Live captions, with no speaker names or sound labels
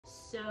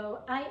So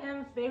I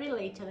am very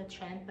late to the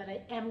trend, but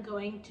I am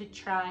going to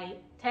try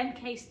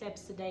 10K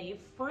steps a day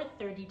for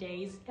 30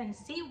 days and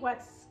see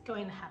what's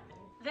going to happen.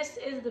 This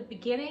is the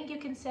beginning, you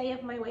can say,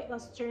 of my weight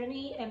loss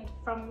journey, and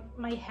from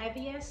my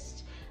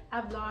heaviest,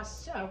 I've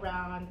lost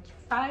around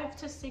 5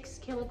 to 6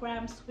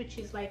 kilograms, which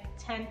is like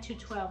 10 to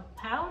 12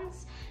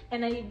 pounds.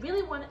 And I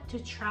really wanted to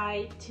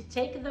try to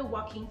take the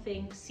walking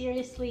thing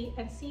seriously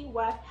and see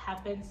what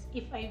happens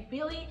if I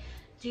really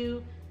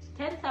do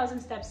 10,000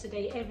 steps a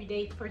day every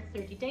day for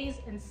 30 days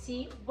and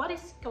see what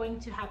is going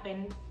to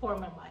happen for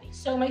my body.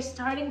 So my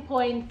starting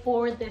point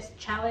for this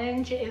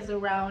challenge is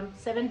around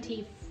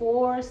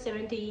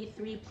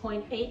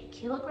 73.8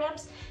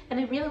 kilograms, and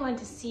I really want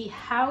to see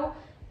how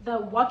the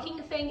walking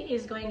thing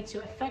is going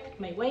to affect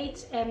my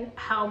weight and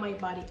how my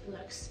body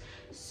looks.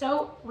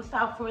 So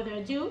without further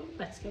ado,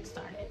 let's get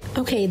started.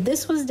 Okay,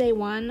 this was day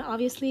one.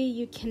 Obviously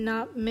you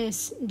cannot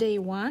miss day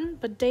one,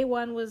 but day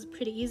one was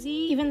pretty easy,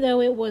 even though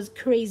it was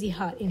crazy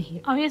hot in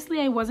here. Obviously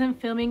I wasn't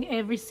filming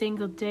every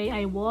single day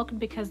I walked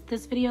because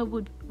this video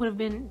would have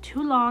been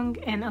too long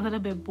and a little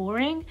bit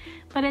boring,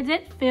 but I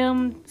did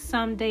film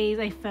some days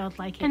I felt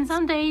like it. And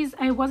some days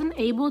I wasn't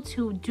able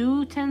to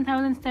do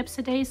 10,000 steps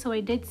a day, so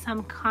I did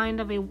some kind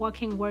of a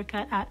walking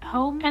workout at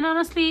home, and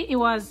honestly it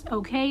was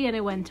okay and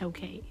it went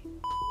okay.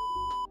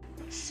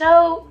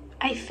 So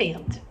I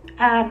failed.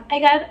 I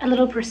got a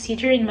little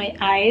procedure in my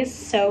eyes,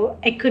 so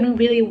I couldn't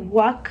really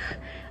walk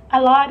a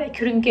lot. I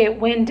couldn't get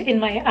wind in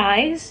my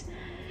eyes.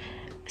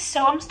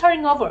 So I'm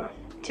starting over.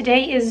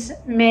 Today is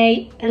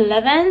May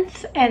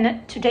 11th,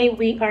 and today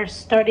we are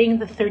starting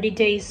the 30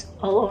 days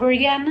all over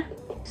again.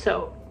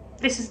 So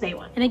this is day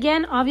one. And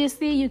again,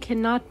 obviously you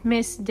cannot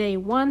miss day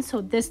one,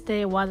 so this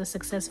day was a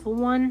successful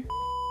one.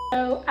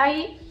 So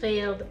I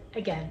failed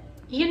again.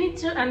 You need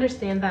to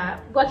understand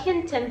that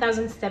walking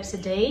 10,000 steps a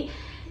day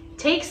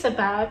takes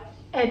about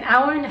an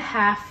hour and a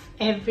half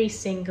every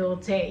single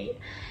day.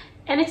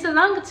 And it's a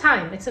long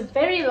time. It's a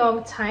very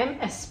long time,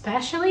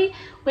 especially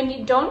when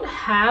you don't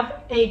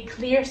have a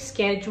clear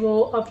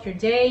schedule of your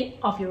day,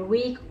 of your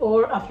week,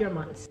 or of your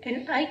months.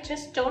 And I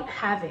just don't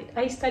have it.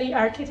 I study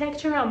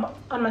architecture on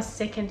my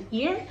second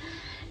year,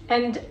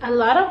 and a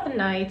lot of the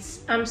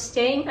nights I'm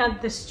staying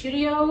at the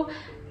studio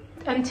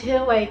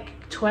until like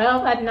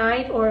 12 at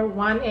night or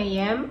 1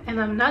 a.m.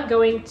 and I'm not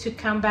going to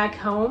come back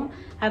home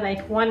at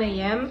like 1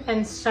 a.m.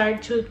 and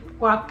start to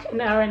walk an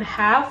hour and a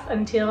half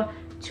until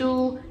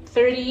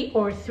 2:30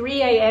 or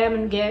 3 a.m.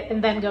 and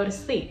then go to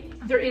sleep.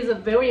 There is a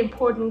very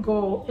important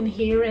goal in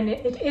here, and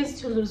it is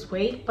to lose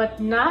weight, but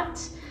not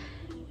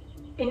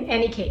in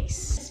any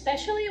case.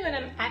 Especially when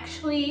I'm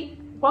actually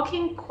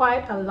walking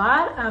quite a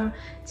lot. I'm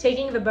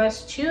taking the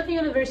bus to the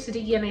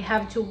university and I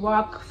have to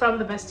walk from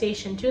the bus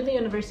station to the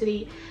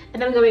university,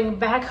 and I'm going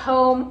back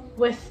home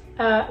with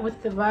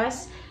the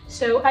bus.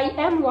 So I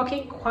am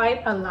walking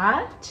quite a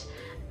lot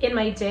in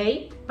my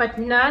day, but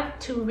not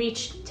to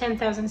reach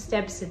 10,000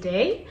 steps a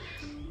day.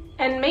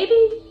 And maybe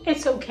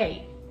it's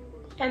okay.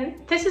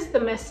 And this is the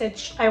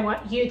message I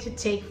want you to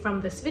take from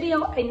this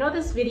video. I know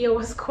this video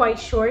was quite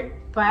short,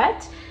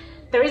 but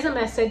there is a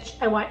message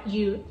I want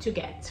you to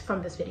get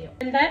from this video.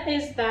 And that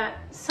is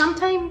that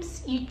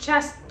sometimes you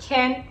just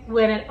can't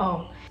win it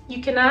all. You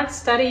cannot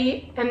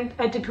study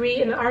a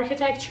degree in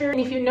architecture.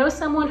 And if you know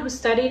someone who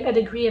studied a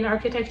degree in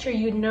architecture,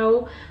 you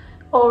know,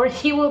 or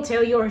he will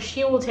tell you or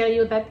she will tell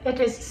you that it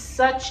is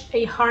such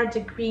a hard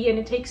degree and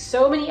it takes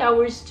so many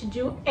hours to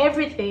do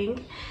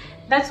everything.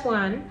 That's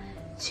one.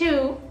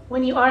 Two,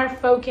 when you are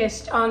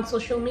focused on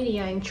social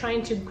media and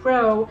trying to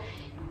grow,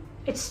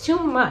 it's too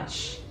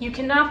much. You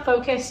cannot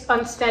focus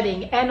on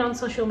studying and on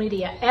social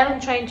media and on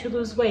trying to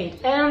lose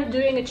weight and on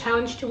doing a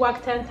challenge to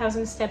walk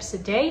 10,000 steps a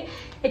day.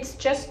 It's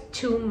just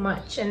too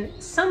much, and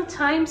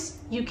sometimes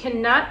you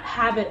cannot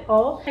have it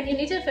all, and you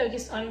need to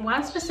focus on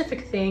one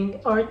specific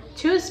thing or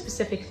two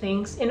specific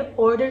things in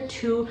order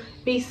to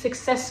be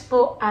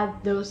successful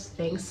at those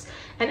things.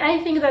 And I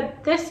think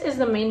that this is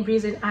the main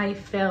reason I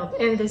failed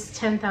in this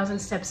 10,000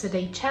 steps a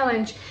day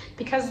challenge,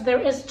 because there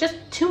is just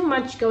too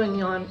much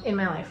going on in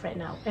my life right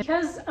now.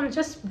 Because I'm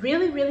just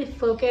really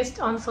focused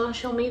on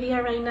social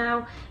media right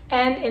now,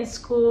 and in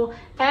school,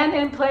 and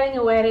in planning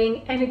a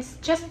wedding, and it's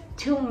just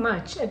too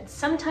much. And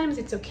sometimes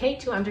it's okay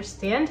to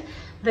understand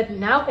that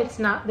now it's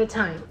not the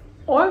time.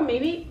 Or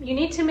maybe you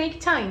need to make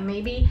time.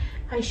 Maybe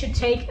I should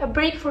take a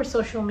break for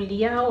social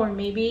media, or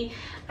maybe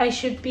I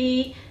should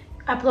be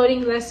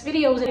uploading less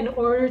videos in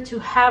order to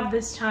have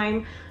this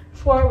time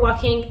for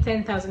walking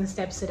 10,000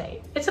 steps a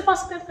day. It's a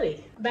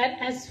possibility. But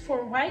as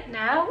for right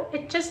now,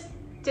 it just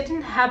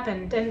didn't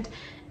happen, and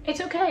it's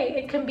okay.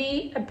 It can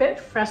be a bit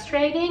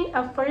frustrating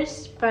at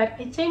first, but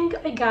I think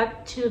I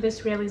got to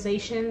this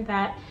realization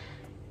that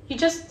you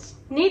just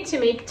need to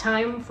make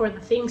time for the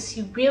things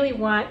you really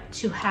want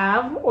to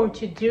have or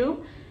to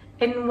do,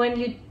 and when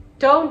you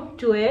don't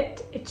do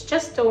it, it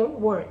just don't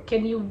work,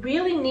 and you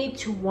really need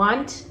to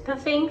want the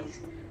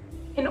things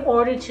in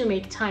order to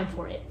make time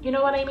for it. You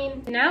know what I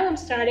mean? Now I'm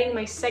starting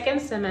my second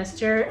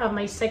semester of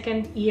my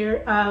second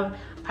year of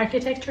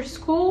architecture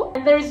school,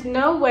 and there's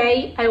no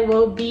way I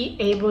will be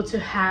able to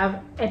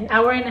have an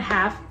hour and a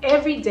half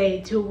every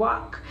day to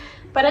walk.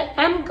 But I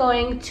am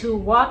going to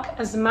walk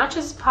as much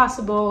as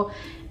possible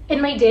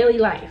in my daily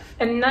life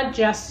and not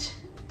just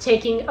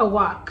taking a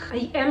walk.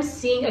 I am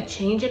seeing a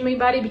change in my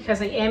body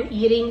because I am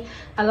eating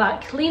a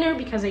lot cleaner,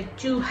 because I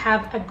do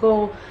have a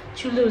goal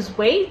to lose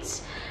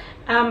weight.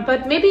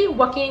 But maybe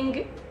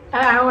walking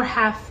an hour and a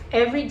half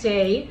every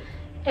day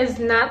is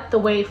not the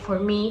way for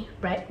me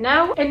right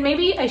now. And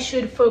maybe I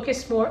should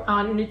focus more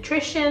on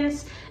nutrition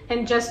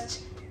and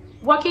just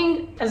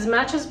walking as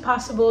much as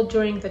possible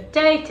during the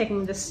day,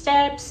 taking the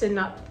steps and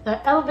not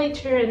the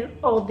elevator and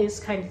all these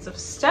kinds of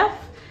stuff.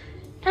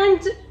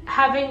 And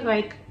having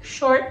like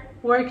short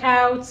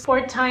workouts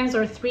 4 times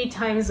or 3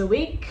 times a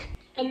week.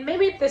 And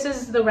maybe this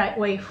is the right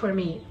way for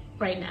me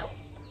right now.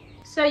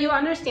 So you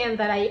understand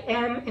that I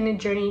am in a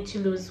journey to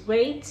lose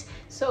weight.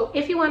 So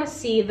if you want to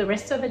see the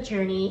rest of the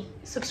journey,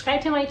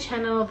 subscribe to my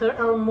channel. There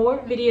are more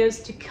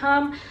videos to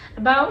come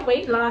about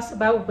weight loss,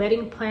 about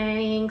wedding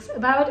plannings,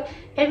 about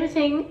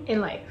everything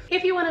in life.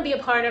 If you want to be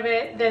a part of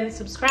it, then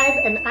subscribe,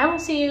 and I will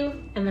see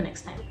you in the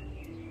next time.